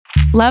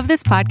Love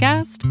this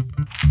podcast?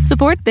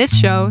 Support this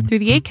show through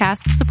the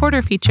Acast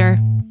supporter feature.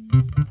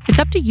 It's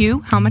up to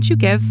you how much you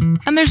give,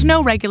 and there's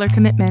no regular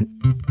commitment.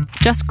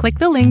 Just click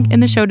the link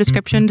in the show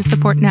description to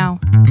support now.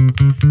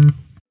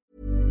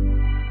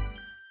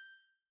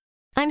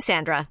 I'm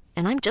Sandra,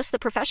 and I'm just the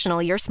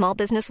professional your small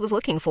business was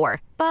looking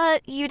for.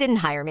 But you didn't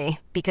hire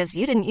me because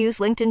you didn't use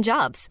LinkedIn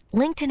Jobs.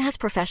 LinkedIn has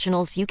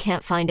professionals you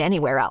can't find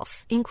anywhere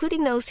else,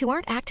 including those who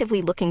aren't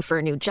actively looking for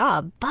a new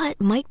job, but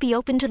might be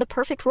open to the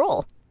perfect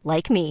role,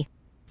 like me.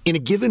 In a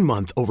given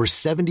month, over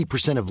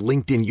 70% of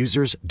LinkedIn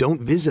users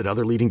don't visit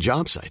other leading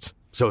job sites.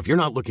 So if you're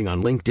not looking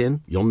on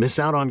LinkedIn, you'll miss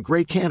out on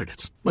great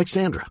candidates like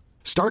Sandra.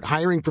 Start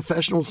hiring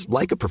professionals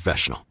like a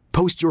professional.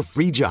 Post your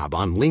free job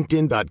on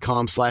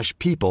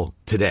linkedin.com/people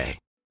today.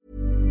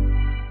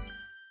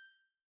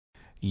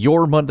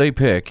 Your Monday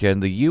pick,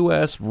 and the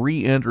U.S.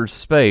 re-enters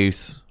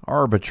space.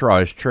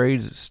 Arbitrage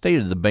Trade's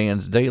State of the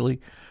Bands Daily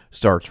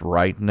starts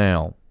right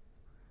now.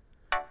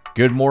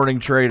 Good morning,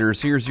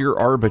 traders. Here's your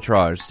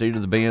Arbitrage State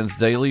of the Bands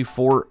Daily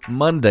for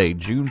Monday,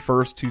 June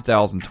 1st,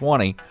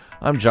 2020.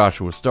 I'm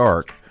Joshua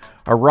Stark.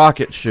 A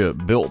rocket ship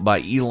built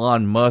by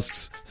Elon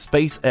Musk's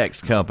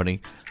SpaceX company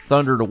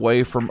thundered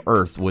away from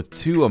Earth with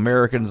 2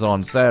 Americans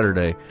on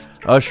Saturday,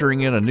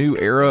 ushering in a new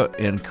era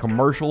in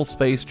commercial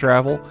space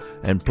travel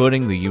and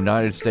putting the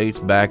United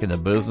States back in the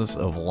business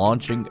of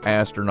launching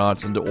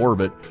astronauts into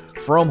orbit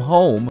from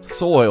home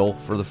soil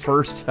for the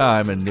first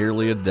time in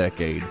nearly a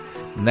decade.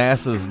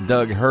 NASA's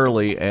Doug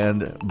Hurley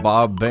and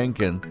Bob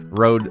Behnken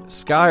rode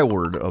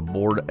skyward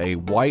aboard a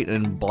white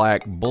and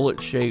black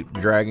bullet-shaped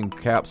Dragon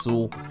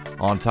capsule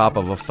on top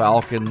of a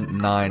Falcon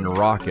 9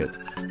 rocket,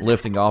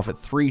 lifting off at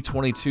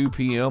 3:22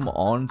 p.m.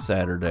 on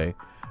Saturday.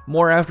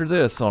 More after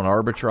this on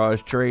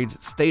Arbitrage Trade's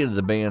State of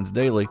the Bands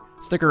Daily.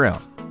 Stick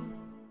around.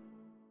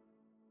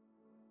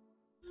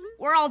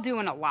 We're all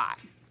doing a lot.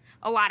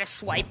 A lot of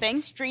swiping,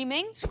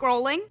 streaming,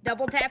 scrolling,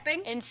 double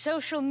tapping, and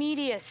social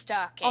media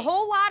stalking. A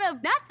whole lot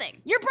of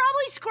nothing. You're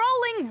probably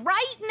scrolling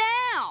right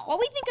now. While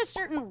we think a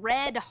certain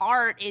red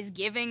heart is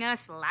giving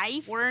us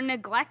life, we're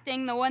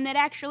neglecting the one that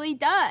actually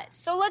does.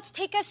 So let's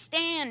take a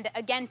stand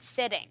against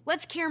sitting.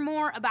 Let's care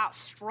more about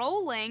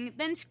strolling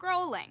than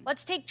scrolling.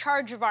 Let's take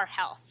charge of our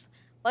health.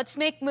 Let's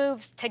make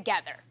moves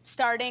together,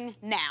 starting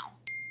now.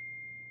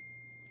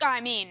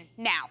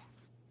 Now.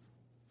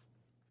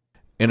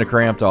 In a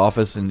cramped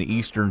office in the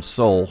eastern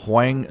Seoul,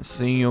 Hwang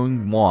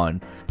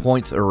Seung-won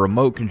points a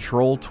remote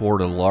control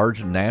toward a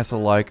large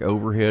NASA-like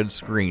overhead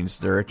screen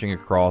stretching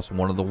across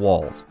one of the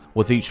walls.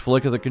 With each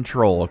flick of the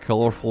control, a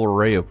colorful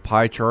array of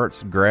pie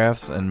charts,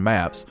 graphs, and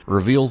maps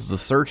reveals the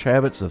search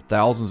habits of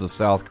thousands of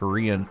South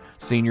Korean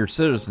senior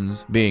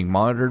citizens being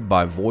monitored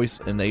by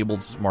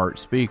voice-enabled smart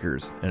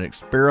speakers, an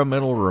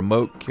experimental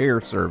remote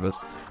care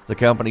service the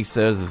company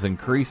says is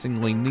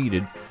increasingly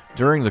needed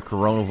during the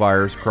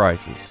coronavirus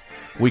crisis.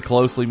 We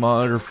closely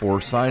monitor for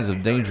signs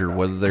of danger,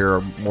 whether they are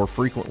more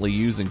frequently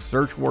using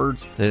search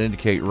words that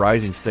indicate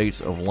rising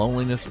states of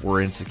loneliness or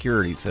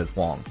insecurity, said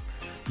Hwang.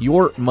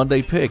 Your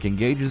Monday Pick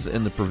engages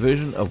in the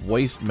provision of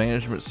waste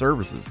management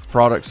services.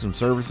 Products and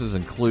services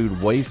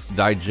include waste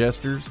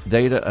digesters,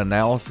 data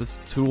analysis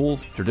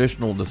tools,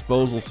 traditional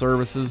disposal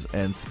services,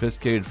 and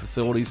sophisticated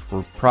facilities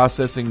for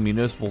processing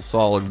municipal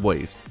solid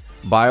waste.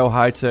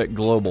 BioHitech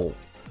Global,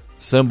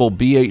 symbol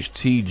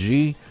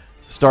BHTG,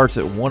 starts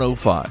at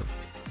 105.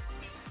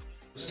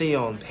 See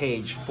on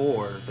page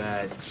 4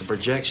 that the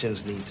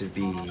projections need to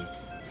be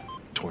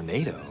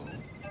tornado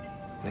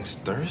next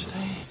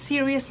Thursday.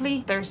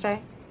 Seriously?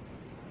 Thursday?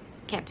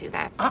 Can't do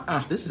that.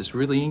 This is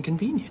really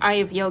inconvenient. I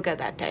have yoga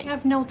that day. I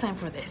have no time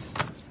for this.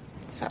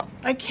 So.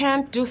 I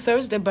can't do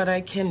Thursday, but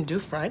I can do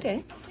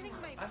Friday.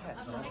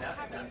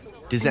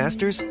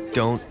 Disasters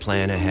don't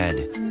plan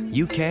ahead.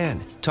 You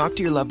can. Talk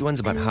to your loved ones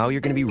about how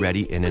you're going to be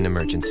ready in an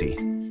emergency.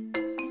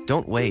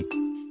 Don't wait.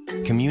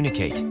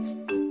 Communicate.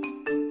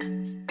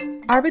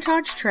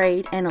 Arbitrage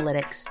Trade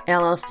Analytics,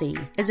 LLC,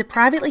 is a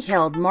privately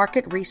held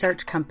market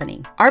research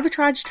company.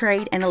 Arbitrage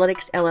Trade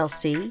Analytics,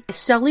 LLC, is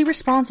solely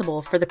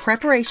responsible for the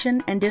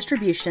preparation and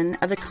distribution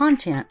of the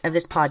content of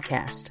this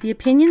podcast. The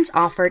opinions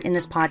offered in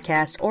this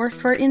podcast are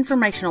for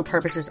informational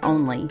purposes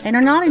only and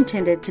are not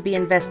intended to be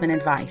investment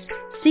advice.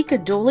 Seek a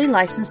duly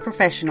licensed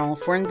professional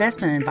for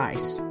investment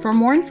advice. For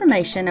more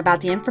information about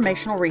the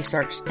informational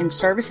research and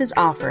services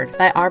offered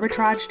by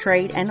Arbitrage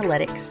Trade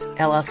Analytics,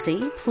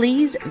 LLC,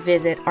 please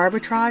visit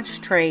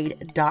arbitragetrade.com.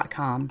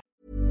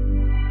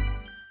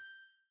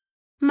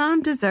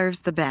 Mom deserves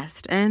the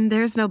best, and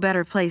there's no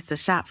better place to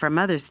shop for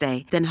Mother's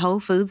Day than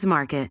Whole Foods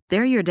Market.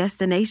 They're your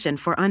destination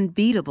for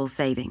unbeatable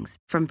savings,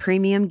 from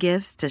premium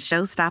gifts to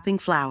show-stopping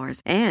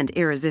flowers and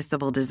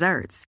irresistible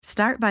desserts.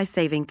 Start by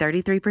saving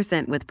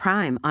 33% with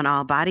Prime on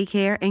all body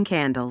care and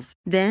candles.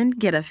 Then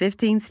get a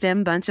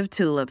 15-stem bunch of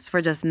tulips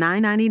for just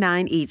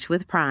 $9.99 each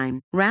with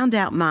Prime. Round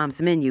out Mom's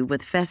menu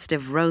with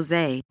festive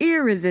rosé,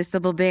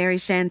 irresistible berry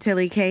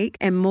chantilly cake,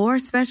 and more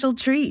special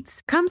treats.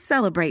 Come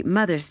celebrate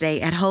Mother's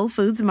Day at Whole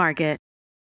Foods Market.